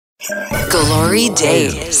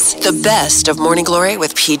GloryDaze, the best of Morning Glory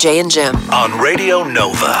with PJ and Jim. On Radio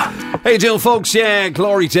Nova. Hey, Jill, folks. Yeah,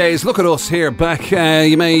 GloryDaze. Look at us here back.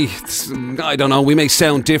 You may, I don't know, we may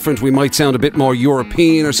sound different. We might sound a bit more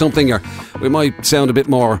European or something, or we might sound a bit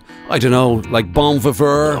more, I don't know, like bon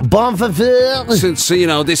vivant. Bon vivant. Since,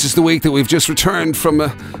 this is the week that we've just returned from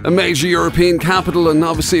a major European capital, and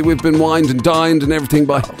obviously we've been wined and dined and everything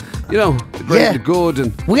by, the great, the good,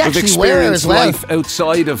 and we we've experienced life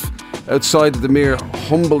outside of the mere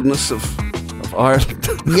humbleness of Ireland.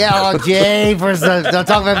 Yeah, Javers, don't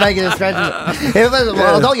talk about making a stretch.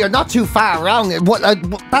 Although you're not too far wrong,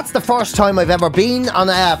 that's the first time I've ever been on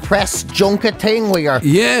a press junket thing where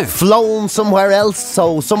you're flown somewhere else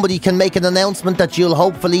so somebody can make an announcement that you'll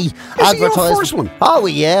hopefully advertise. Is it your first one? Oh,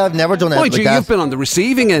 yeah, I've never done anything like that. You've been on the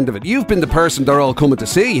receiving end of it. You've been the person they're all coming to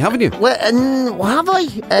see, haven't you? Well, have I?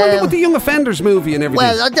 With the Young Offenders movie and everything.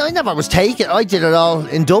 Well, I never was taken. I did it all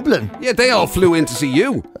in Dublin. Yeah, they all flew in to see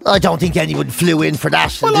you. I don't think anyone flew in for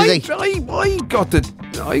that. Well, I got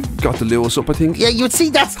the Lewis up, I think. Yeah, you would see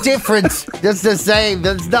that's different. That's the same.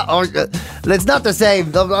 That's not the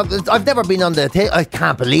same. I've never been on the thing. I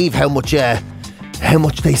can't believe how much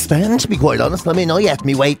they spend, to be quite honest. I mean, I ate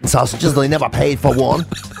me weight in sausages and I never paid for one.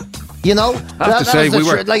 You know, I have to say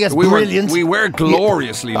brilliant. We were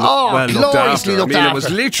gloriously looked after.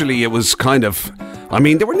 It was kind of. I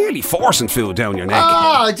mean, they were nearly forcing food down your neck.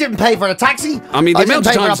 Oh, I didn't pay for a taxi. I mean, the amount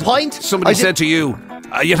of times for a pint. Somebody said to you,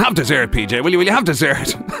 "You'll have dessert, PJ. Will you have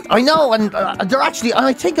dessert?" I know, and they're actually.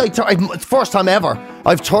 I think first time ever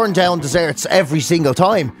I've turned down desserts every single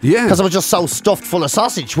time. Yeah, because I was just so stuffed full of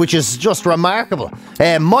sausage, which is just remarkable.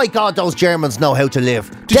 My God, those Germans know how to live.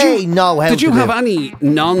 They know how to live. Did you have any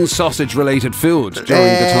non-sausage related food during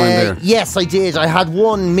the time there? Yes, I did. I had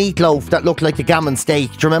one meatloaf that looked like a gammon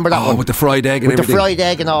steak. Do you remember that one? With the fried egg and everything. With the fried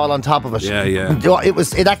egg and all on top of it. Yeah, yeah.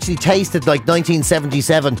 It actually tasted like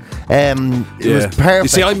 1977. It was perfect. You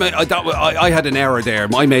see, I had an error there.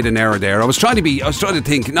 I made an error there. I was trying to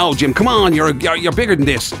think. No, Jim, come on. You're bigger than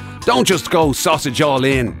this. Don't just go sausage all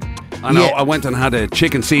in. I went and had a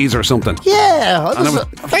chicken Caesar or something. Yeah, I was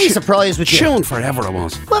very surprised with you. Chewing forever I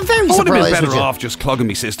was. Well, very surprised. I would have been better off just clogging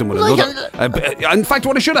my system with another. In fact,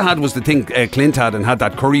 what I should have had was the thing Clint had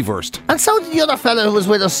that currywurst. And so did the other fella who was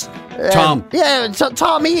with us. Tom. Yeah,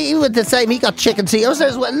 Tom, he was the same. He got chicken Caesar. I was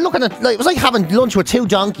there looking at, it was like having lunch with two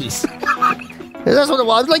donkeys. That's what it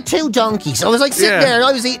was, like two donkeys. I was like sitting there and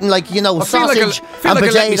I was eating sausage and potato. I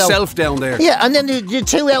let myself down there. Yeah, and then the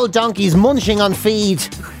two old donkeys munching on feed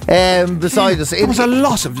beside us. There was a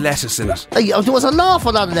lot of lettuce in it. There was an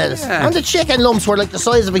awful lot of lettuce. Yeah. And the chicken lumps were like the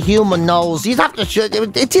size of a human nose. You'd have to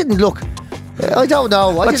it didn't look. I don't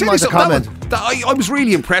know. I didn't want to comment. I was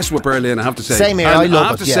really impressed with Berlin, I have to say. Same here, I love it. I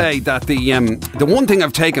have to say that the one thing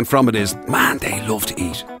I've taken from it is, man, they love to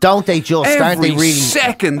eat. Don't they just? Aren't they really? Every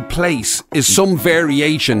second place is some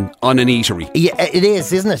variation on an eatery. Yeah, it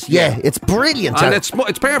is, isn't it? Yeah, it's brilliant. And it's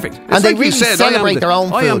perfect. It's and they really celebrate their own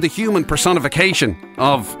food. I am the human personification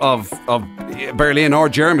of Berlin or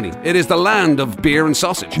Germany. It is the land of beer and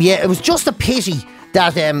sausage. Yeah, it was just a pity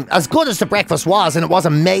that as good as the breakfast was, and it was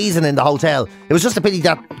amazing in the hotel, it was just a pity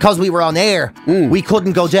that because we were on air, we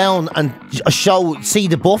couldn't go down and see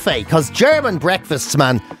the buffet. Because German breakfasts,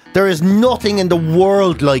 man, there is nothing in the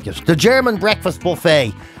world like it. The German breakfast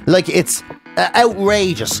buffet, it's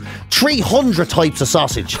outrageous. 300 types of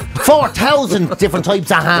sausage, 4,000 different types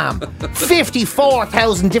of ham,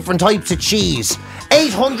 54,000 different types of cheese,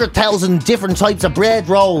 800,000 different types of bread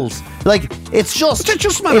rolls. It's just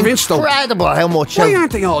incredible how much. Why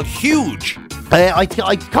aren't they all huge?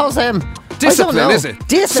 Because discipline, is it?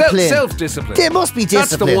 Discipline. Self-discipline. There must be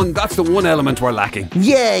discipline. That's the one element we're lacking.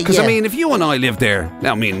 Yeah, Because I mean, if you and I lived there,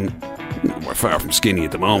 we're far from skinny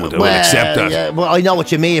at the moment. I will accept that. Yeah, well, I know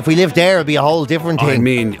what you mean. If we lived there, it'd be a whole different thing. I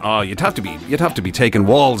mean, you'd have to be taking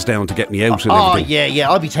walls down to get me out. And everything.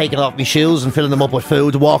 Yeah. I'd be taking off my shoes and filling them up with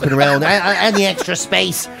food, walking around. Any extra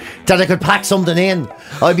space that I could pack something in,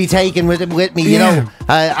 I'd be taking with me. You know,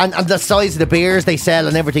 and the size of the beers they sell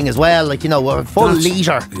and everything as well. A full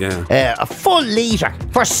litre. Yeah. A full litre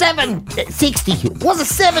for $7.60. Was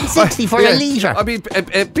it $7.60 for a litre? I mean,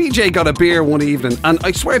 PJ got a beer one evening, and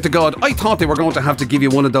I swear to God, I thought they were going to have to give you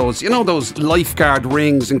one of those, those lifeguard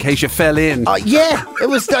rings in case you fell in. Yeah, it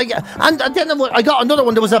was and then I got another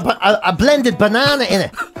one. There was a blended banana in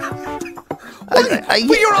it. But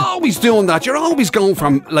you're always doing that. You're always going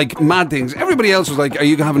from like mad things. Everybody else was like, "Are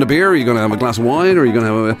you having a beer? Are you going to have a glass of wine? Or are you going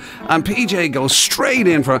to have a?" And PJ goes straight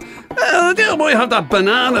in for, "Oh, boy, have that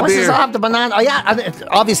banana What's beer." this, I have the banana. Oh, yeah, and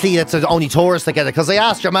obviously it's only tourists that get it because I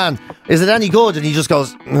asked your man, "Is it any good?" And he just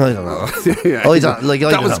goes, "I don't know." Yeah. I don't, like,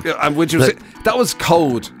 I don't know. That was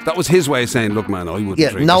code. That was his way of saying, "Look, man, I wouldn't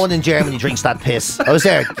drink no it." one in Germany drinks that piss. I was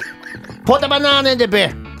there. Put the banana in the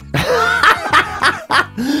beer.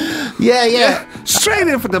 Yeah. Straight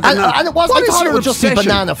in for the banana. And it was. I thought it would just be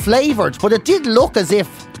banana flavoured, but it did look as if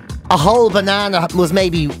a whole banana was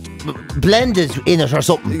maybe blended in it or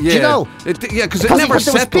something. Yeah. Do you know? Because it never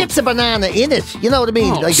there was bits of banana in it. You know what I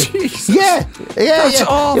mean? Oh, Jesus. Yeah. That's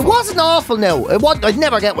awful. It wasn't awful. No, I'd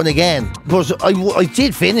never get one again. But I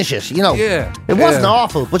did finish it. You know. Yeah. It wasn't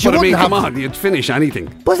awful, but you wouldn't have. Come on, you'd finish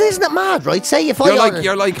anything. But isn't it mad, right? Say if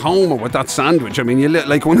you're like Homer with that sandwich. I mean,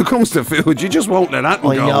 like when it comes to food, you just won't let that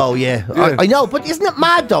go. I know, yeah. I know, but isn't it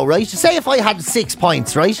mad though, right? Say if I had 6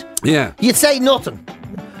 pints, right? Yeah. You'd say nothing.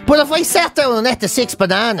 But if I sat down and ate the 6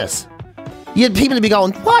 bananas, people would be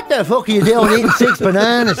going, "What the fuck are you doing eating 6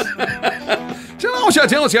 bananas?" Do you know what you're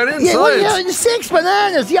doing? You're inside. Yeah, well, you're 6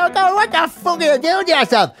 bananas. You're going, "What the fuck are you doing to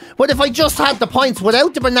yourself?" But if I just had the pints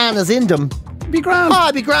without the bananas in them, It'd be grand.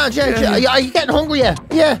 I'd be grand. Yeah. Are you getting hungry?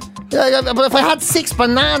 Yeah. But if I had 6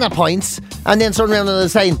 banana pints and then turn around and they're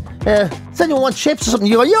saying, "Does anyone want chips or something?"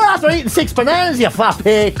 You go, "You're after eating 6 bananas, you fat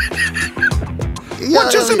pig."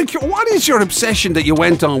 What is your obsession that you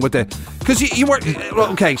went on with the? Because you were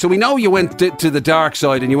okay. So we know you went to the dark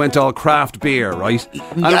side and you went all craft beer, right?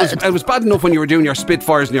 And it was bad enough when you were doing your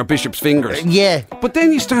Spitfires and your Bishop's Fingers. Yeah. But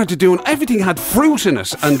then you started doing everything had fruit in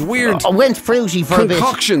it and weird. I went fruity for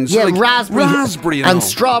concoctions. A bit. Yeah, like raspberry and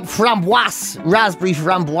framboise, raspberry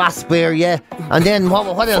framboise beer. Yeah. And then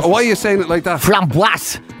what else? Why are you saying it like that?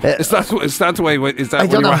 Framboise. Is that the way? Is that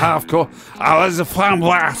when you were half cut? Oh, it's a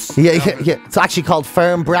framboise. Yeah. It's actually called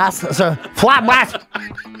firm brass. So framboise.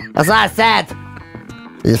 That's what I said.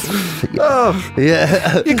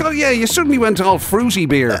 Yeah. You suddenly went all fruity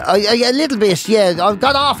beer. A little bit, yeah. I've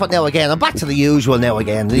got off it now again. I'm back to the usual now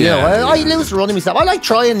again. You know, I lose the running myself. I like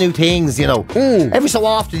trying new things, you know. Every so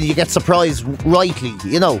often you get surprised rightly,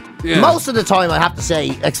 you know. Yeah. Most of the time, I have to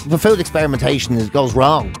say, food experimentation goes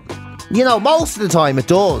wrong. You know, most of the time it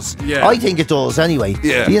does. Yeah. I think it does anyway.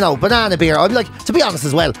 Yeah. You know, banana beer. I'm like, to be honest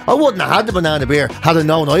as well, I wouldn't have had the banana beer had I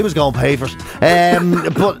known I was going to pay for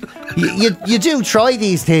it. But you do try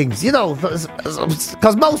these things, you know,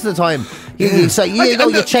 because most of the time you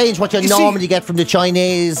change what you normally get from the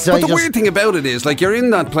Chinese. But the weird thing about it is, like, you're in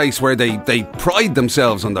that place where they pride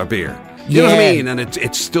themselves on their beer. You know what I mean? And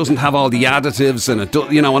it doesn't have all the additives and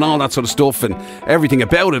and all that sort of stuff and everything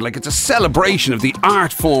about it. Like, it's a celebration of the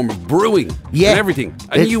art form of brewing and everything.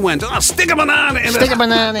 And you went, stick a banana in it. Stick a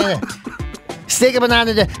banana in it. Stick a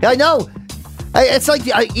banana in it. I know. It's like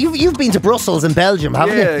you've been to Brussels in Belgium,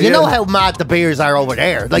 haven't you? You know how mad the beers are over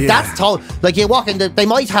there. Like that's tall. Like you walk in, they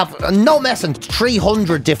might have no messing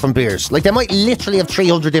 300 different beers. Like they might literally have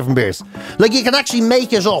 300 different beers. Like you can actually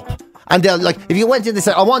make it up. And they'll, like, if you went in, they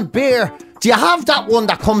say, "I want beer. Do you have that one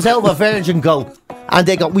that comes out of a virgin goat?" And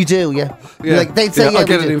they go, "We do, yeah." Like, they'd say, I'll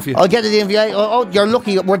get it in for you. I'll get it in for you. Oh, you're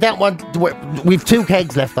lucky. We're down one. We've 2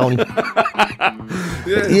 kegs left only.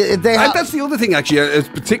 And that's the other thing, actually,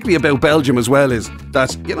 particularly about Belgium as well, is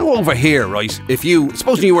that, you know, over here, right,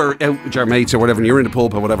 supposing you were out with your mates or whatever, and you're in the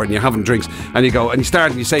pub or whatever, and you're having drinks, and you go, and you start,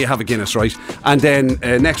 and you say you have a Guinness, right, and then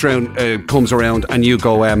next round comes around, and you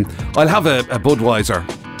go, "I'll have a Budweiser."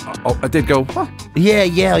 Oh, I did go, "What?"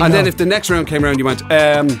 Yeah. And then if the next round came around, you went,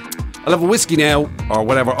 "I'll have a whiskey now," or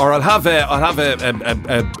whatever, or I'll have a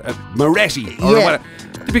Moretti, or whatever.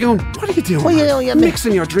 You'd be going, "What are you doing? Well,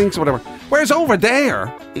 mixing your drinks or whatever." Whereas over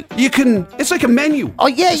there, it's like a menu. Oh,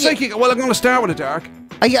 yeah. It's like, well, I'm going to start with a dark.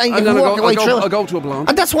 And then I'll go to a blonde.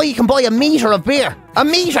 And that's why you can buy a metre of beer. A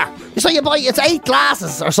metre. So you buy, it's 8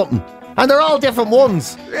 glasses or something. And they're all different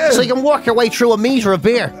ones. Yeah. So you can work your way through a metre of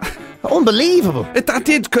beer. Unbelievable.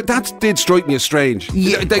 That did strike me as strange.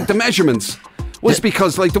 Yeah. The measurements was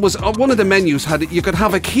because, like, there was one of the menus you could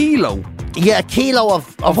have a kilo. Yeah, a kilo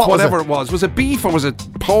of whatever it was. Was it beef or was it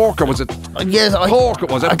pork or was it pork? It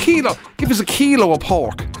was a kilo. Give us a kilo of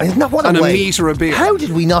pork and a metre of beer. How did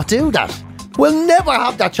we not do that? We'll never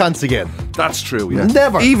have that chance again. That's true, yeah.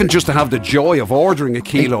 Never. Even just to have the joy of ordering a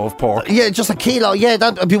kilo of pork. Yeah, just a kilo. Yeah,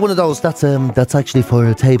 that'd be one of those. That's actually for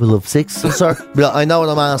a table of 6, sir. I know what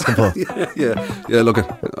I'm asking for. Yeah, look,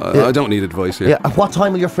 I don't need advice here. Yeah, what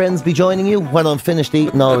time will your friends be joining you? When I'm finished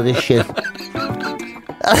eating all of this shit.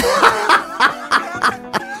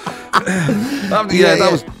 That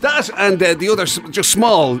was that, and the other just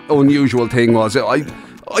small unusual thing was I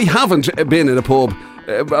I haven't been in a pub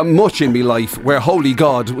much in my life where Holy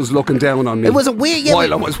God was looking down on me. It was a weird... Yeah,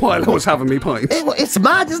 while I was having me pint. It's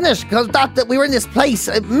mad, isn't it? Because that we were in this place.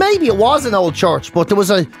 Maybe it was an old church, but there was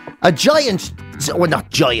a giant... Well, not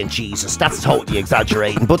giant Jesus. That's totally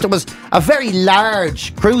exaggerating. But there was a very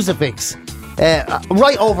large crucifix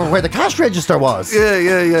right over where the cash register was.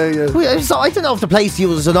 Yeah. So I don't know if the place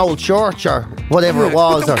was an old church or whatever it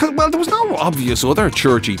was. Well, there was no obvious other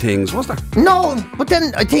churchy things, was there? No, but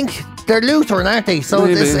then I think they're Lutheran, aren't they? So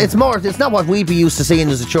it's more. It's not what we'd be used to seeing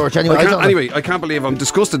as a church anyway. I can't believe I'm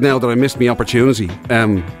disgusted now that I missed my opportunity.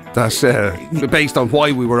 That's based on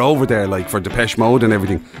why we were over there, like for Depeche Mode and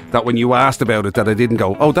everything. That when you asked about it, that I didn't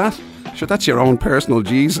go, oh, that's your own personal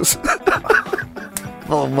Jesus.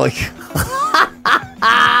 Oh my.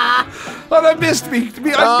 Well, I missed me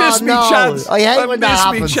chance. I hate when that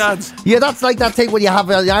happens. Chance. Yeah, that's like that thing when you have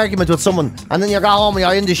an argument with someone and then you go home and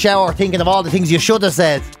you're in the shower thinking of all the things you should have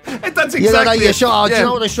said. That's exactly do you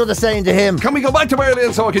know what I should have said to him? Can we go back to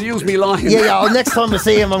Berlin so I can use me line? Yeah, next time I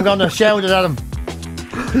see him I'm going to shout it at him.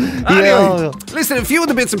 Anyway, listen, a few of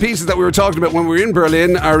the bits and pieces that we were talking about when we were in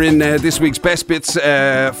Berlin are in this week's Best Bits,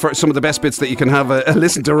 for some of the best bits that you can have a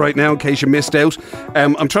listen to right now in case you missed out.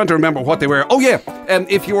 I'm trying to remember what they were. Oh yeah,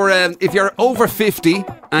 if you're over 50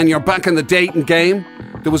 and you're back in the dating game,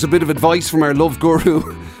 there was a bit of advice from our love guru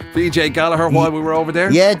PJ Gallagher while we were over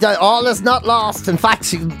there. Yeah, all is not lost. In fact,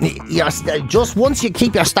 just once you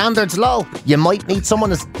keep your standards low, you might meet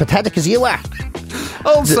someone as pathetic as you are.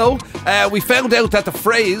 Also, we found out that the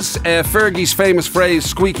phrase, Fergie's famous phrase,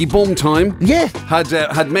 squeaky bum time,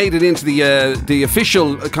 had made it into the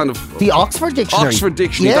official kind of... The Oxford Dictionary. Oxford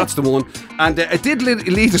Dictionary, that's the one. And it did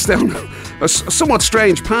lead us down a somewhat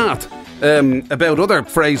strange path. About other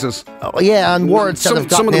phrases. Oh, yeah, and words that have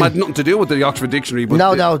gotten some of them had nothing to do with the Oxford Dictionary. But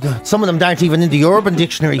no, some of them aren't even in the Urban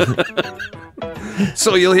Dictionary.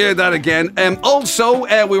 So you'll hear that again. Also,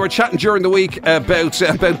 we were chatting during the week about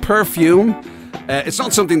perfume. It's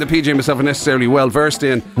not something that PJ and myself are necessarily well versed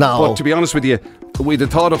in. No. But to be honest with you, we'd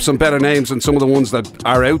have thought of some better names than some of the ones that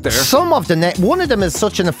are out there. Some of the one of them is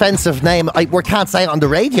such an offensive name, we can't say it on the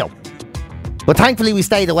radio. But thankfully we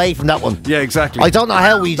stayed away from that one. Yeah, exactly. I don't know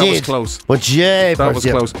how we did. That was close. But yeah, that was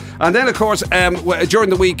close. And then, of course, during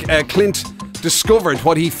the week, Clint discovered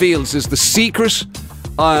what he feels is the secret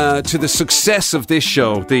to the success of this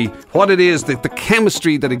show. The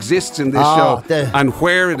chemistry that exists in this show and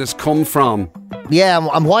where it has come from. Yeah,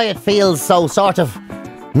 and why it feels so sort of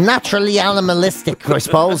naturally animalistic, I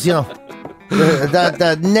suppose, you know.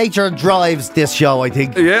 The nature drives this show, I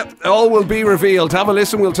think. Yeah, all will be revealed. Have a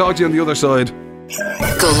listen, we'll talk to you on the other side.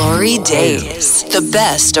 GloryDaze, the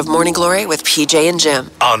best of Morning Glory with PJ and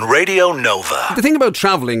Jim. On Radio Nova. The thing about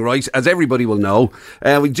travelling, right, as everybody will know,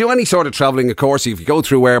 we do any sort of travelling, of course, if you go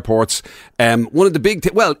through airports, one of the big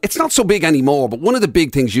well, it's not so big anymore, but one of the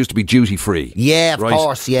big things used to be duty free. Yeah, of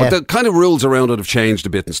course, yeah. But the kind of rules around it have changed a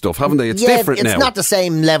bit and stuff, haven't they? It's different now. It's not the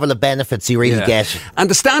same level of benefits you really get. And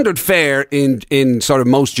the standard fare in sort of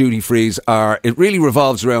most duty frees it really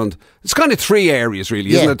revolves around, it's kind of three areas really,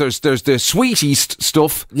 isn't it? There's the sweet east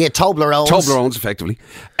stuff. Yeah, Toblerones, effectively.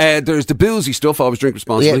 There's the boozy stuff, always drink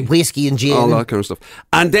responsibly. Yeah, whiskey and gin. All that kind of stuff.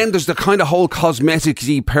 And then there's the kind of whole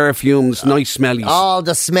cosmetics-y perfumes, nice smellies. All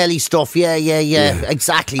the smelly stuff, yeah,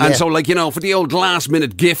 exactly. And so, like, you know, for the old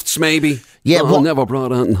last-minute gifts, maybe. Yeah, I never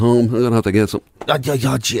brought anything home. I'm going to have to get some. What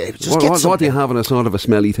do you have in a sort of a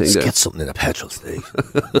smelly thing there? Get something in a petrol station.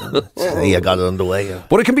 You got it underway. Yeah.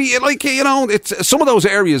 But it can be, like, you know, it's some of those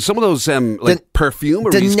areas, some of those,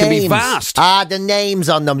 perfumeries can be vast. The names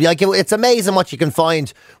on them. Like, it's amazing what you can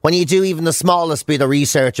find when you do even the smallest bit of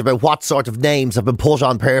research about what sort of names have been put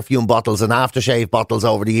on perfume bottles and aftershave bottles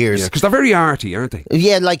over the years. Yeah, because they're very arty, aren't they?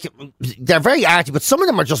 Yeah, like, they're very arty, but some of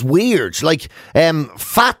them are just weird. Like,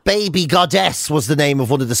 Fat Baby Goddess was the name of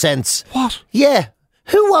one of the scents. What? Yeah.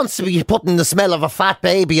 Who wants to be putting the smell of a fat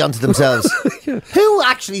baby onto themselves? Who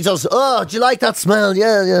actually does? Oh, do you like that smell?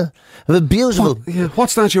 Yeah. Beautiful.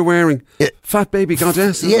 What's that you're wearing? Fat Baby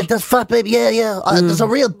Goddess? Yeah, that's Fat Baby. Yeah. There's a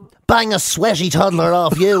real bang of sweaty toddler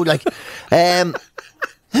off you. Like,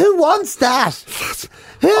 who wants that?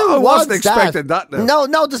 I wasn't expecting that now.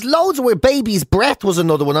 No, there's loads of where baby's breath was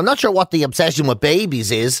another one. I'm not sure what the obsession with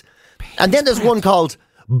babies is. And then there's one called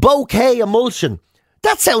Bouquet Emulsion.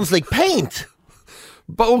 That sounds like paint.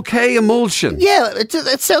 Bouquet Emulsion? Yeah,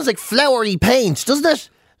 it sounds like flowery paint, doesn't it?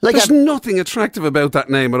 Like There's nothing attractive about that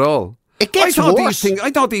name at all. It gets worse. I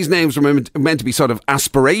thought these names were meant to be sort of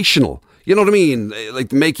aspirational. You know what I mean?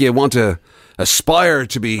 Like make you want to aspire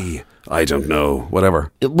to be, I don't know,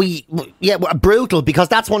 whatever. Brutal, because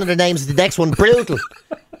that's one of the names of the next one, Brutal.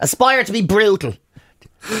 Aspire to be brutal.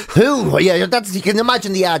 Who? Yeah, you can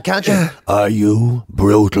imagine the ad, can't you? Are you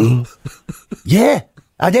brutal? Yeah,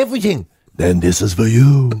 and everything. Then this is for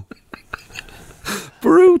you.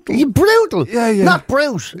 Brutal. You brutal. Yeah. Not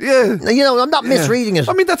brute. Yeah. I'm not misreading it.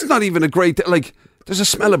 I mean, that's not even a great... Like, there's a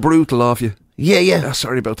smell of brutal off you. Yeah.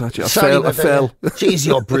 Sorry about that. I Sorry fell. Jeez,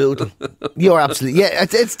 you're brutal. You're absolutely... Yeah,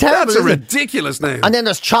 it's terrible, That's a isn't it? ridiculous name. And then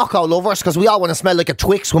there's Choco lovers, because we all want to smell like a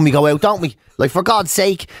Twix when we go out, don't we? Like, for God's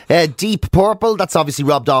sake, Deep Purple, that's obviously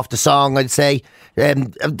robbed off the song, I'd say.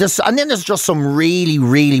 And then there's just some really,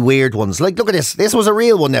 really weird ones. Like, look at this. This was a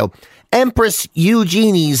real one now. Empress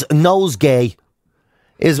Eugenie's Nosegay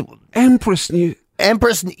is... Empress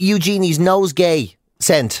Eugenie's Nosegay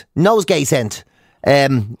scent. Nosegay scent.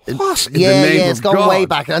 What in the name it's of going God? way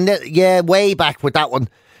back. And way back with that one.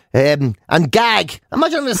 And Gag.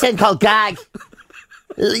 Imagine a scent called Gag.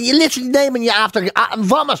 You literally naming you after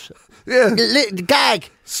vomit. Yeah.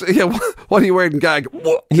 Gag. So, what are you wearing, Gag?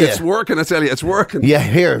 What? Yeah. It's working, I tell you, it's working. Yeah,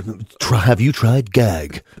 here. Have you tried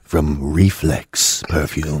Gag from Reflex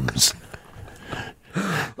Perfumes?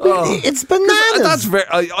 It's bananas. That's very.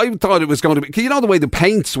 I thought it was going to be. You know the way the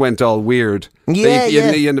paints went all weird. Yeah.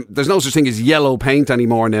 There's no such thing as yellow paint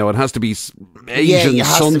anymore now. It has to be Asian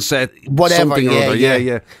sunset, whatever. something or other.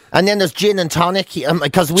 Yeah. And then there's gin and tonic,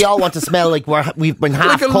 because we all want to smell like we've been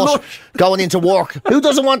half Like a cut lush. going into work. Who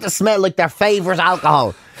doesn't want to smell like their favourite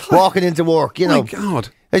alcohol walking into work? You know. My God.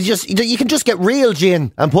 It's just you can just get real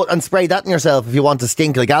gin and spray that in yourself if you want to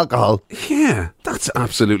stink like alcohol. Yeah, that's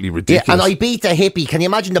absolutely ridiculous. Yeah, and I beat a hippie. Can you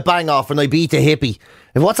imagine the bang off when I beat a hippie?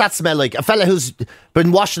 And what's that smell like? A fella who's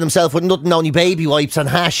been washing himself with nothing only baby wipes and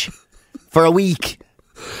hash for a week.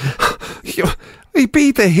 He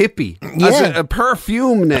beat a hippie as a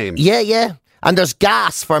perfume name. Yeah. And there's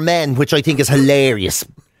gas for men, which I think is hilarious.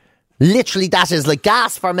 Literally, that is like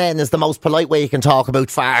gas for men is the most polite way you can talk about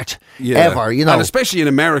fart ever, And especially in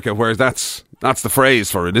America, where that's the phrase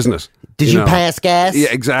for it, isn't it? Did you pass gas? Yeah,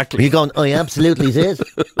 exactly. You're going, I absolutely did.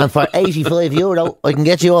 And for €85, I can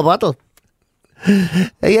get you a bottle.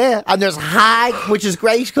 Yeah, and there's Hag, which is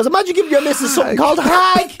great, because imagine giving your missus something called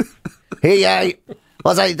Hag. Here you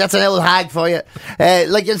are. That's an old Hag for you.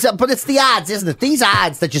 But it's the ads, isn't it? These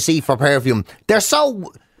ads that you see for perfume, they're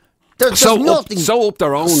so... There's nothing so up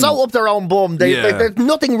their own bum. There's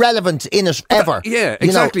nothing relevant in it ever. Yeah,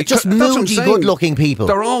 exactly. Just That's what I'm moody, saying. good-looking people.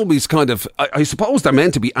 They're always kind of. I suppose they're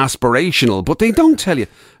meant to be aspirational, but they don't tell you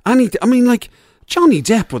anything. I mean, like Johnny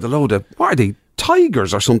Depp with a load of what are they?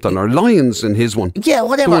 Tigers or something, or lions in his one. Yeah,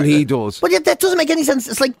 whatever. The one he does. But that doesn't make any sense.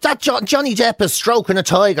 It's like that Johnny Depp is stroking a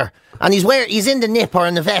tiger, and he's in the nip or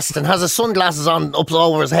in the vest and has his sunglasses on up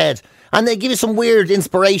over his head. And they give you some weird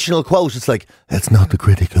inspirational quote. It's like, it's not the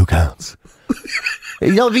critic who counts.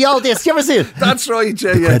 Be all this. You ever see it? That's right,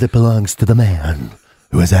 Jay. The credit belongs to the man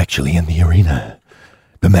who is actually in the arena.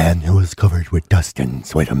 The man who is covered with dust and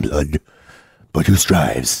sweat and blood, but who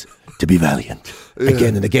strives to be valiant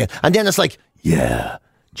again and again. And then it's like, yeah,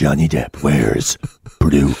 Johnny Depp wears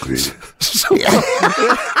Brooklyn.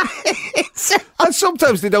 And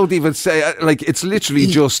sometimes they don't even say, like, it's literally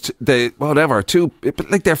just they're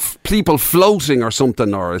people floating or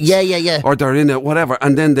something, or it's, or they're in it, whatever,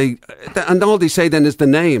 and then and all they say then is the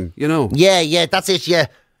name, Yeah, that's it, yeah.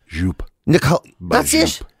 Joop. Nicole, that's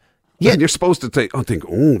it. Yeah. And you're supposed to think,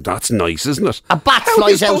 that's nice, isn't it? A bat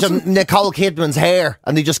flies out of Nicole Kidman's hair,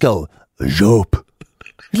 and they just go, Joop.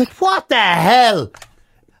 You're like, what the hell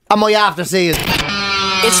am I after seeing?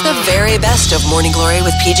 It's the very best of Morning Glory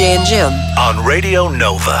with PJ and Jim. On Radio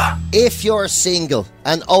Nova. If you're single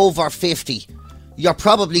and over 50, you're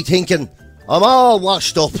probably thinking, I'm all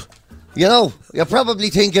washed up. You're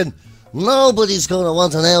probably thinking, nobody's going to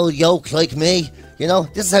want an old yoke like me.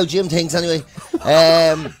 This is how Jim thinks anyway.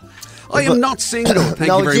 I am not single,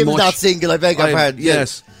 thank you very Jim's much. not single, I beg your pardon.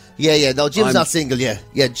 Yes. Yeah, no, Jim's not single, yeah.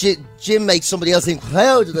 Yeah, Jim makes somebody else think,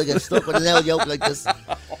 how did I get stuck with an old yoke like this?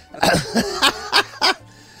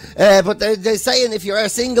 But they're saying if you're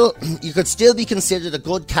single, you could still be considered a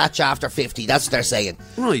good catch after 50. That's what they're saying.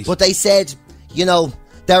 Right. But they said,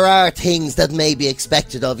 there are things that may be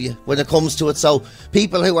expected of you when it comes to it. So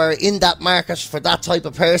people who are in that market for that type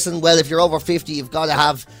of person, well, if you're over 50, you've got to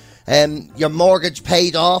have your mortgage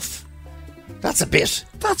paid off. That's a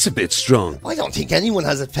bit strong. I don't think anyone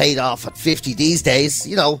has it paid off at 50 these days,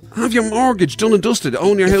 Have your mortgage done and dusted.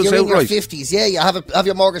 Own your house you're outright. in your 50s, yeah, you have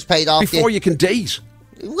your mortgage paid off. Before you can date.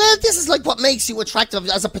 Well, this is like what makes you attractive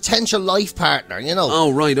as a potential life partner,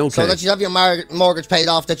 Oh, right, okay. So that you have your mortgage paid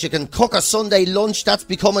off, that you can cook a Sunday lunch. That's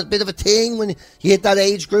become a bit of a thing when you hit that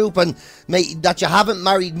age group, and that you haven't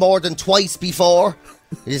married more than twice before.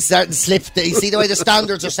 You're starting to slip. You see the way the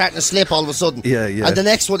standards are starting to slip all of a sudden. Yeah. And the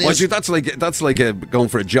next one is... Well, that's like going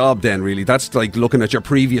for a job then, really. That's like looking at your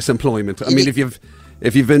previous employment. I mean, if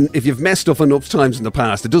you've messed up enough times in the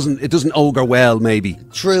past, it doesn't augur well, maybe.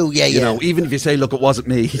 True, yeah. You know, even if you say, look, it wasn't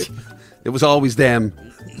me. It was always them.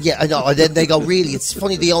 Yeah, I know. And then they go, really, it's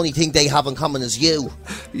funny, the only thing they have in common is you.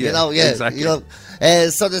 Exactly.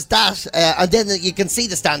 So there's that. And then you can see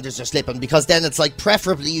the standards are slipping, because then it's like,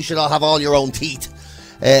 preferably you should all have all your own teeth.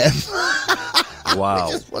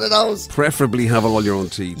 Wow. Just one of those. Preferably have all your own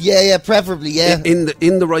teeth. Yeah, preferably, yeah.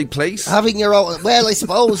 In the right place? Having your own, well, I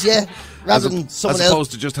suppose, yeah. Rather than someone else. As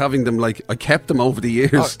opposed to just having them, like, I kept them over the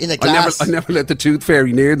years. Or in a glass. I never let the tooth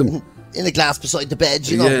fairy near them. In a glass beside the bed,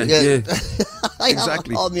 you know. Yeah. I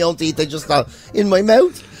Exactly. have all my own teeth, they just not in my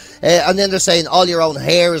mouth. And then they're saying all your own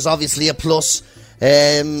hair is obviously a plus.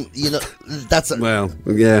 You know, that's... Well,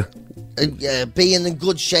 yeah. Being in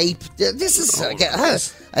good shape. This is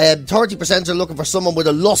 30% are looking for someone with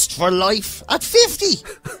a lust for life at 50.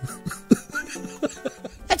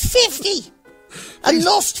 At 50. A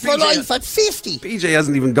lust for life at 50. PJ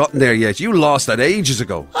hasn't even gotten there yet. You lost that ages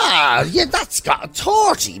ago. Yeah, that's got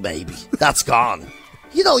 30 maybe. That's gone.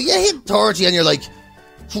 You know, you hit 30 and you're like,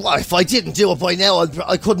 well, if I didn't do it by now,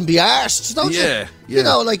 I couldn't be arsed, don't you? You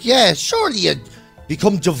know, like, surely you'd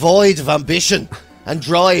become devoid of ambition and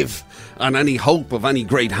drive. And any hope of any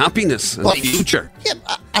great happiness in the future. Yeah,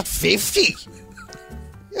 at 50.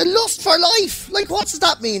 A lust for life. Like, what does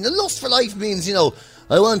that mean? A lust for life means, you know,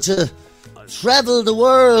 I want to travel the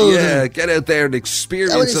world. Yeah, get out there and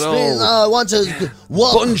experience it all. I want to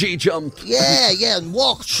walk. Bungee jump. Yeah, and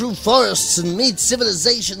walk through forests and meet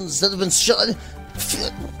civilizations that have been shut.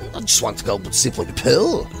 I just want to go sit by the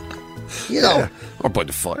pool. You know. Yeah, or by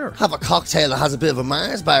the fire. Have a cocktail that has a bit of a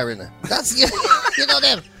Mars bar in it. That's, you know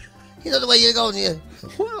them. You know the way you go and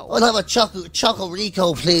I'll have a Choco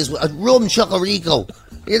Rico, please. A rum Choco Rico.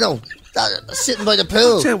 You know, sitting by the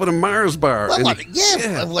pool. Yeah, with a Mars bar. Well,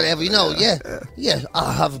 whatever, you know, yeah.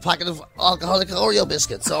 I'll have a packet of alcoholic Oreo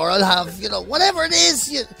biscuits, or I'll have, you know, whatever it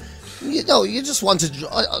is. You know, you just want to,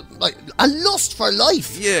 like, a lust for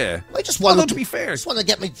life. Yeah. I just want to be fair. I just want to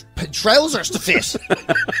get my trousers to fit.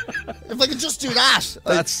 If I could just do that,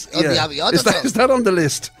 I'd be happy. Is that on the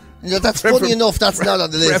list? Yeah, that's funny enough, that's not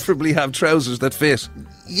on the list. Preferably have trousers that fit.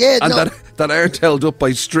 Yeah, and that aren't held up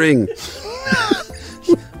by string.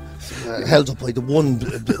 Held up by the one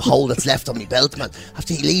hole that's left on my belt, man. I have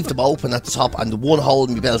to leave them open at the top, and the one hole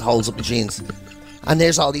in my belt holds up my jeans. And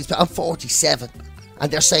there's all these... I'm 47.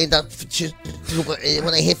 And they're saying that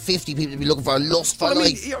when I hit 50, people will be looking for a lust for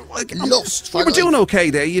life. Lust for life. You were doing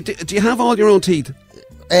okay there. Do you have all your own teeth?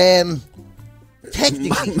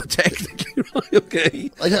 Technically, right,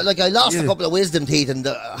 okay. I lost a couple of wisdom teeth, and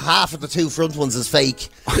half of the two front ones is fake.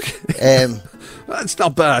 Okay. That's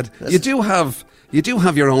not bad. You do have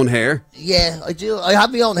your own hair. Yeah, I do. I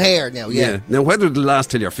have my own hair now. Yeah. Now, whether it'll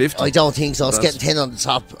last till you're 50, I don't think so. It's getting thin on the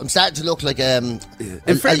top. I'm starting to look like a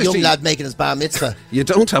young lad making his bar mitzvah. You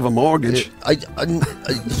don't have a mortgage.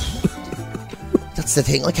 That's the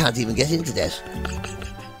thing. I can't even get into debt.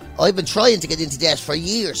 I've been trying to get into debt for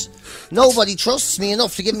years. Nobody trusts me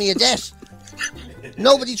enough to give me a debt.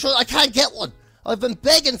 I can't get one. I've been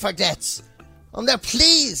begging for debts. I'm there,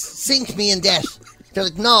 please sink me in debt. They're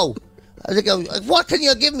like, no. I go, what can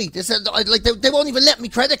you give me? They said, they won't even let me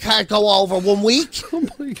credit card go over 1 week. Oh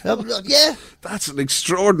my God. Yeah. That's an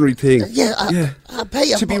extraordinary thing. I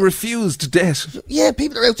pay to be refused debt. Yeah,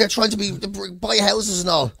 people are out there trying to buy houses and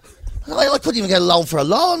all. I couldn't even get a loan for a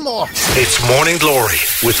lawnmower. It's Morning Glory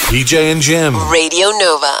with PJ and Jim. Radio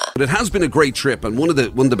Nova. But it has been a great trip, and one of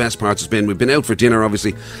the best parts has been we've been out for dinner,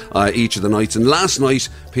 obviously, each of the nights. And last night,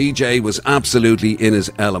 PJ was absolutely in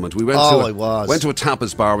his element. We went to a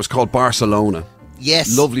tapas bar. It was called Barcelona.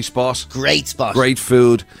 Yes, lovely spot. Great spot. Great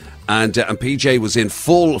food. And PJ was in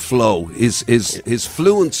full flow. His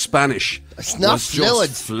fluent Spanish was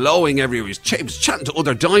just flowing everywhere. He was chatting to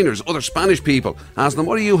other diners, other Spanish people, asking them,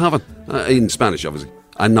 "What are you having?" In Spanish, obviously,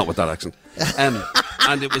 and not with that accent.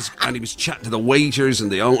 And he was chatting to the waiters and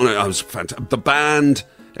the owner. I was fantastic. The band,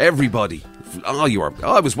 everybody.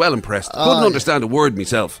 I was well impressed. Couldn't understand a word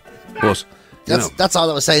myself, but. That's all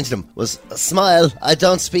I was saying to them was, smile, I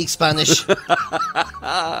don't speak Spanish.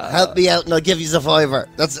 Help me out and I'll give you the $5.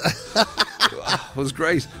 It was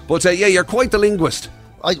great. But you're quite the linguist.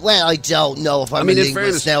 I don't know if I'm a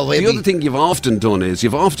linguist now. The other thing you've often done is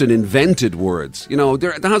you've often invented words. You know,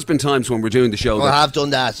 there has been times when we're doing the show I have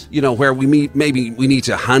done that. You know, where maybe we need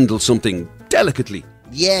to handle something delicately.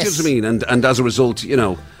 Yes. Do you know what I mean? And as a result, you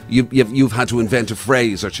know, you've had to invent a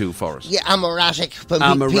phrase or two for us. Yeah, amoratic. When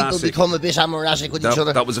people become a bit amoratic with each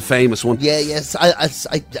other. That was a famous one. Yeah, yes.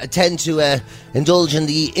 I tend to indulge in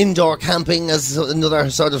the indoor camping as another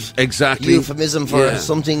sort of euphemism for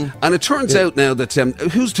something. And it turns out now that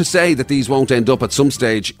who's to say that these won't end up at some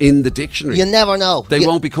stage in the dictionary? You never know. They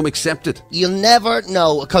won't become accepted. You'll never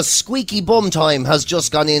know, because squeaky bum time has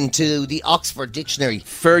just gone into the Oxford Dictionary.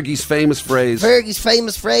 Fergie's famous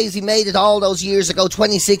phrase. He made it all those years ago,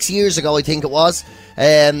 26 years ago, I think it was.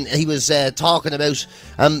 He was talking about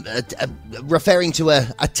referring to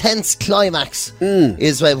a tense climax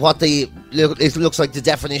is what it looks like the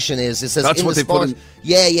definition is. It says that's in what the they sport, put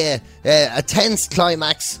in. a tense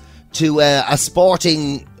climax to a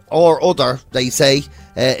sporting or other, they say,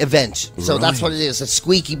 event. So that's what it is, a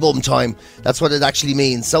squeaky bum time. That's what it actually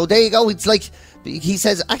means. So there you go. It's like, he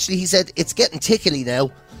said it's getting tickly now.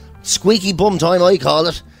 Squeaky bum time, I call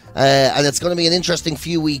it. And it's going to be an interesting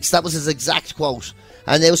few weeks. That was his exact quote.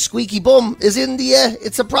 And now squeaky bum is in the,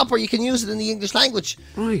 it's a proper, you can use it in the English language.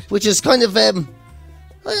 Right. Which is kind of, I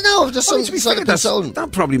don't know, just something sort of consoling.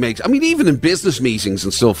 That probably makes, I mean, even in business meetings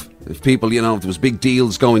and stuff, if people, if there was big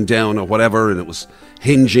deals going down or whatever, and it was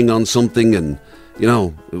hinging on something and,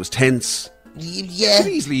 it was tense. Yeah. You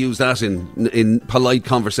could easily use that in polite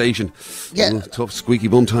conversation. Yeah. Tough squeaky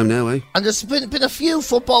bum time now, eh? And there's been a few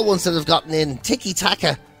football ones that have gotten in.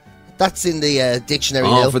 Tiki-taka. That's in the dictionary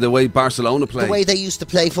now. For the way Barcelona play. The way they used to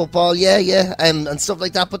play football, and stuff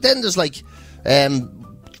like that. But then there's like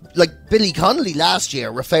Billy Connolly last year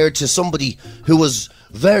referred to somebody who was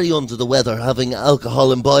very under the weather, having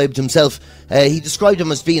alcohol imbibed himself. He described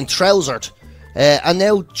him as being trousered. And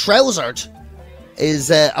now trousered is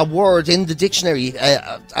a word in the dictionary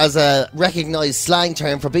as a recognised slang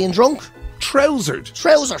term for being drunk. Trousered?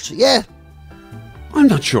 Trousered, yeah. I'm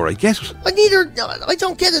not sure I get it. I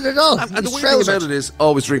don't get it at all. And the weird thing about it is,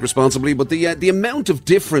 always drink responsibly, but the amount of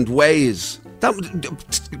different ways,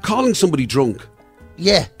 calling somebody drunk,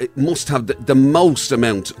 it must have the most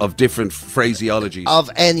amount of different phraseologies. Of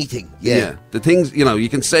anything, yeah. The things, you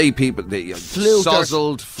can say people,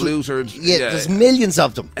 sozzled, flutered. Yeah, there's millions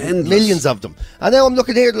of them. Endless. Millions of them. And now I'm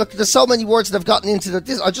looking here, there's so many words that have gotten into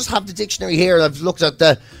I just have the dictionary here, and I've looked at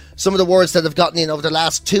some of the words that have gotten in over the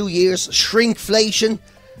last 2 years. Shrinkflation.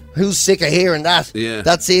 Who's sick of hearing that? Yeah.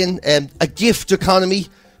 That's in. A gift economy,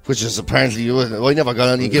 which is apparently, I never got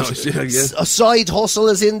any gifts. A side hustle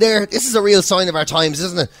is in there. This is a real sign of our times,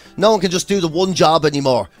 isn't it? No one can just do the one job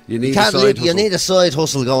anymore. You need a side hustle. You need a side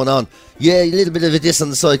hustle going on. Yeah, a little bit of this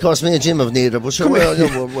on the side. Of course, me and Jim have neither. But sure,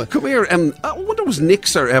 come here. I wonder, was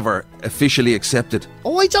Nixer ever officially accepted?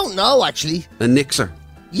 Oh, I don't know, actually. A Nixer?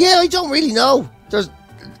 Yeah, I don't really know. There's...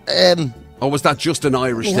 or was that just an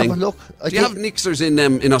Irish thing? Have a look. Do you have Nixers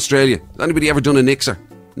in Australia? Has anybody ever done a Nixer?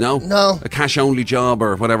 No? A cash-only job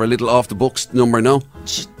or whatever, a little off-the-books number, no?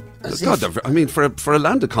 God, for a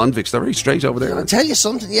land of convicts, they're very straight over there. I'll tell you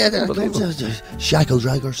something, there comes shackle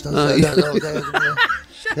draggers.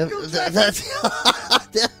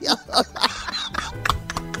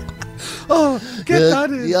 Get that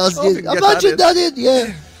in. Imagine that in,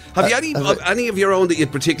 yeah. Have you any of your own that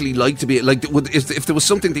you'd particularly like to be like? If there was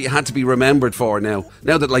something that you had to be remembered for now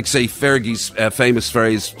that, like, say, Fergie's famous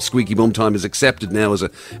phrase "squeaky bum time" is accepted now as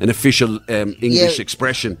an official English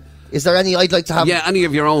expression. Is there any I'd like to have? Yeah, any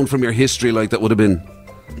of your own from your history, like that would have been.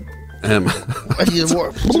 To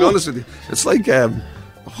be honest with you, it's like.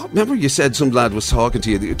 Remember you said some lad was talking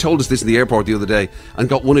to you, you told us this in the airport the other day, and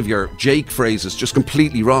got one of your Jake phrases just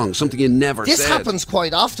completely wrong, something you never said. This happens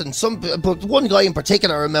quite often, but one guy in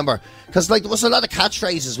particular I remember, because there was a lot of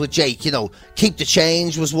catchphrases with Jake, keep the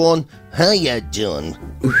change was one, how you doing,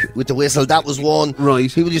 with the whistle, that was one. Right.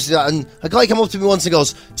 People used to do that, and a guy came up to me once and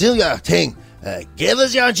goes, do your thing, give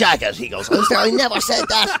us your jacket. He goes, I never said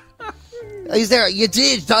that. He's there, you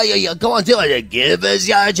did, go on, do it, give us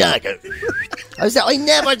your jacket. I was there, I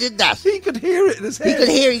never did that. He could hear it in his head. He could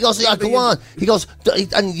hear, he goes, go on. He goes,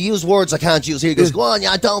 and he used words I can't use here. He goes, go on,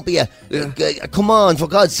 don't be come on, for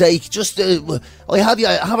God's sake, just, I have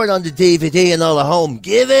it on the DVD and all at home.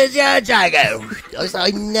 Give us your jacket. I was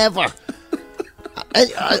like, I never.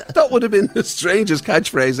 That would have been the strangest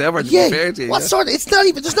catchphrase ever, to be fair to you. What sort of,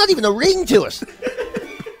 there's not even a ring to it.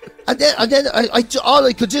 And then I all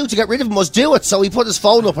I could do to get rid of him was do it. So he put his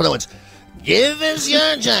phone up and I went, give us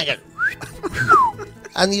your jacket.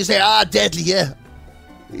 And you say, deadly, yeah.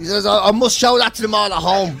 He says, I must show that to them all at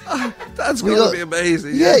home. That's going to be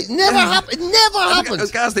amazing. Yeah, it never happened. It never happened.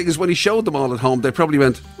 The gas thing is, when he showed them all at home, they probably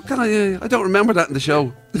went, I don't remember that in the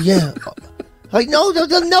show. Yeah. I know,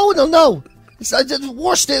 they'll know. It's the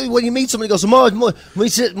worst thing when you meet somebody who goes, my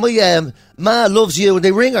ma loves you, and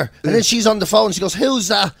they ring her, and then she's on the phone, and she goes, who's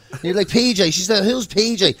that? And you're like, PJ. She said, who's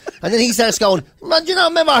PJ? And then he starts going, man, do you not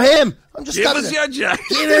remember him? I'm just Give us your jack.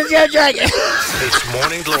 Give us your jack. It's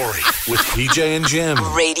Morning Glory with PJ and Jim.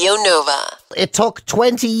 Radio Nova. It took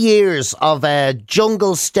 20 years of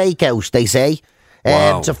jungle stakeout, they say,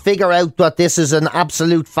 Wow. to figure out that this is an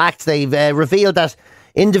absolute fact. They've revealed that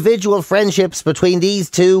individual friendships between these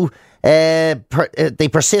two, they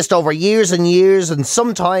persist over years and years, and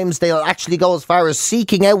sometimes they'll actually go as far as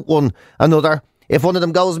seeking out one another if one of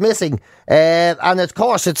them goes missing. And of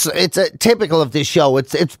course, it's typical of this show.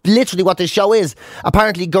 It's literally what this show is.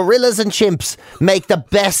 Apparently, gorillas and chimps make the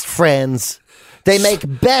best friends. They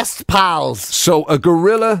make best pals. So a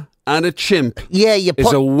gorilla and a chimp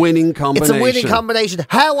is a winning combination. It's a winning combination.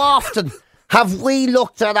 How often have we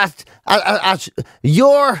looked at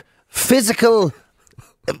your physical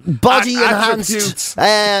body enhanced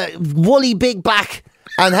woolly big back,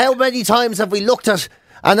 and how many times have we looked at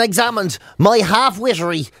and examined my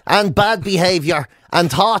half-wittery and bad behaviour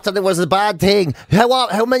and thought that it was a bad thing?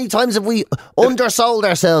 How many times have we undersold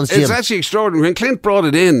ourselves, Jim? It's actually extraordinary. When Clint brought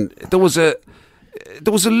it in, there was a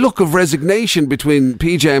look of resignation between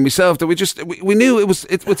PJ and myself that we knew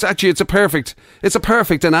it's a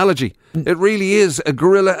perfect analogy. It really is a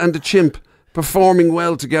gorilla and a chimp performing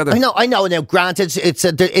well together. I know. Now, granted, it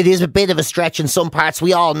is a bit of a stretch in some parts.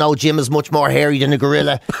 We all know Jim is much more hairy than a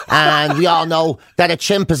gorilla, and we all know that a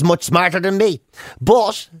chimp is much smarter than me.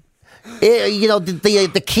 But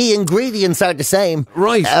the key ingredients are the same,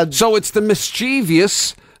 right? So it's the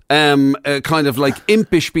mischievous, kind of like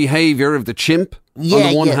impish behaviour of the chimp on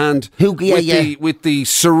the one hand, with the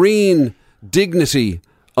serene dignity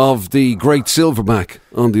of the great silverback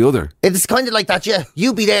on the other. It's kind of like that, yeah.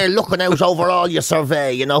 You be there looking out over all your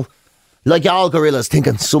survey, you know, like all gorillas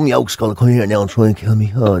thinking some yoke's going to come here now and try and kill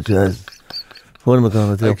me. Oh, jeez. What am I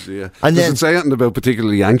going to do? Actually, yeah. And does it say anything about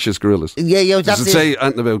particularly anxious gorillas? Yeah. Does it say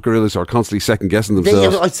anything about gorillas who are constantly second guessing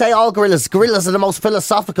themselves? I'd say all gorillas. Gorillas are the most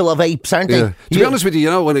philosophical of apes, aren't they? To be honest with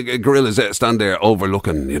you, when a gorilla stand there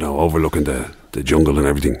overlooking the jungle and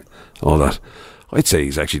everything, all that, I'd say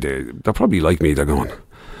he's actually there. They're probably like me. They're going,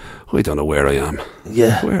 I don't know where I am.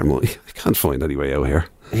 Yeah. Where am I? I can't find any way out here.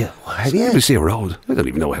 Yeah. I never see a road. I don't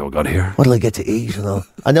even know how I got here. What'll I get to eat,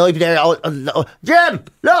 I know I'd be there. Jim!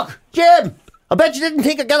 Look! Jim! I bet you didn't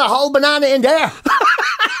think I'd get a whole banana in there.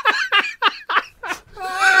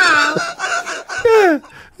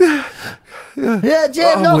 Yeah,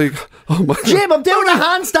 Jim, look. Oh my God. Jim, I'm doing a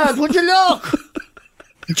handstand. Would you look?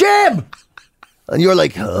 Jim! And you're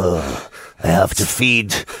like, I have to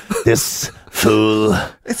feed this fool.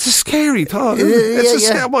 It's a scary thought.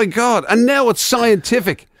 Oh my God. And now it's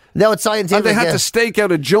scientific. No, it's scientific. And they had to stake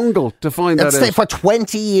out a jungle to find that out. For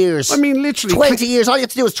 20 years. I mean, literally. 20 years. All you have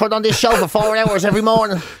to do is turn on this show for 4 hours every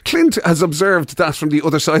morning. Clint has observed that from the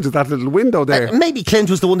other side of that little window there. Maybe Clint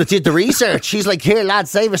was the one that did the research. He's like, here, lad,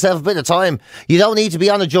 save yourself a bit of time. You don't need to be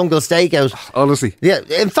on a jungle stakeout. Honestly. Yeah.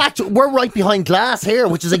 In fact, we're right behind glass here,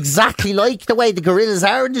 which is exactly like the way the gorillas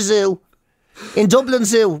are in the zoo. In Dublin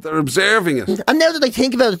Zoo. They're observing it. And now that I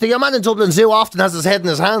think about it, your man in Dublin Zoo often has his head in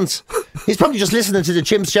his hands. He's probably just listening to the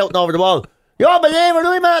chimps shouting over the wall. You don't believe it, do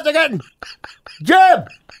you, man? They're getting...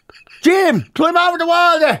 Jim! Climb over the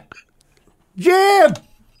wall there! Jim!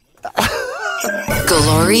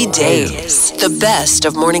 GloryDaze. The best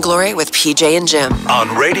of Morning Glory with PJ and Jim.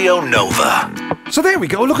 On Radio Nova. So there we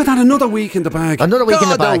go. Look at that. Another week in the bag. Another week in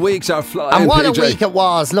the bag. The weeks are flying. And what PJ. a week it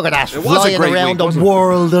was. Look at that. It was flying a great around week, the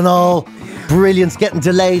world and all. Brilliant. Getting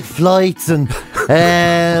delayed flights and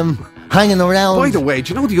hanging around. By the way,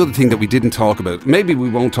 do you know the other thing that we didn't talk about? Maybe we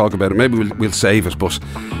won't talk about it. Maybe we'll save it. But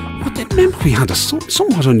remember we had a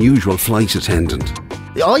somewhat unusual flight attendant.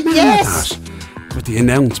 Oh, yes. With the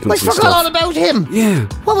announcements. I forgot all about him. Yeah.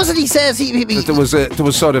 What was it he says? There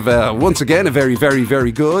was sort of once again a very, very,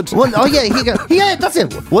 very good. Yeah, that's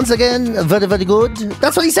it. Once again, very, very good.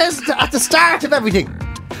 That's what he says at the start of everything.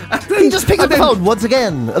 He just picked up the phone. Once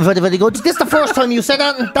again, very, very good. This the first time you said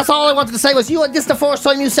that? That's all I wanted to say was this the first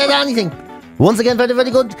time you said anything. Once again, very,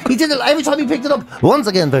 very good. He did it every time he picked it up. Once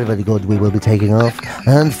again, very, very good. We will be taking off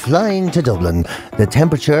and flying to Dublin. The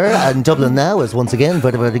temperature in Dublin now is once again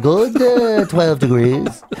very, very good. 12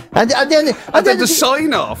 degrees. And then the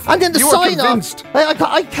sign off. And then the you sign were off.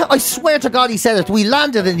 I swear to God, he said it. We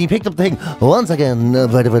landed and he picked up the thing. Once again,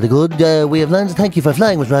 very, very good. We have landed. Thank you for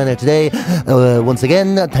flying with Ryanair today. Once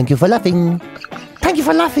again, thank you for laughing. Thank you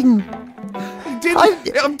for laughing.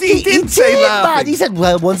 He did say laughing. Man. He said,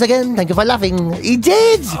 well, once again, thank you for laughing. He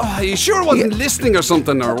did. Oh, are you sure he wasn't listening or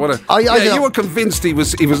something or what? You were convinced he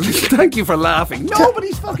was. Thank you for laughing.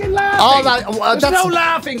 Nobody's fucking laughing. There's no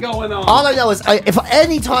laughing going on. All I know is, if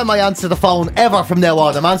any time I answer the phone ever from now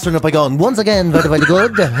on, I'm answering it by going, once again, very, very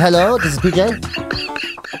good. Hello, this is PJ.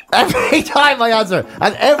 Every time I answer,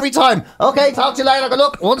 and every time, okay, talk to you later. Good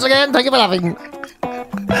luck. Once again, thank you for laughing.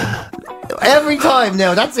 Every time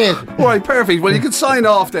now, that's it. All right, perfect. Well, you can sign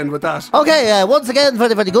off then with that. Okay, once again,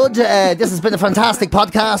 very, very good. This has been a fantastic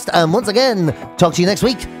podcast. And once again, talk to you next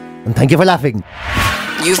week. And thank you for laughing.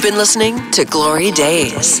 You've been listening to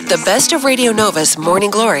GloryDaze, the best of Radio Nova's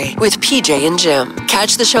Morning Glory with PJ and Jim.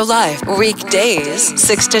 Catch the show live weekdays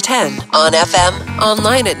 6 to 10 on FM,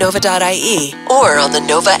 online at nova.ie, or on the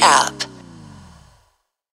Nova app.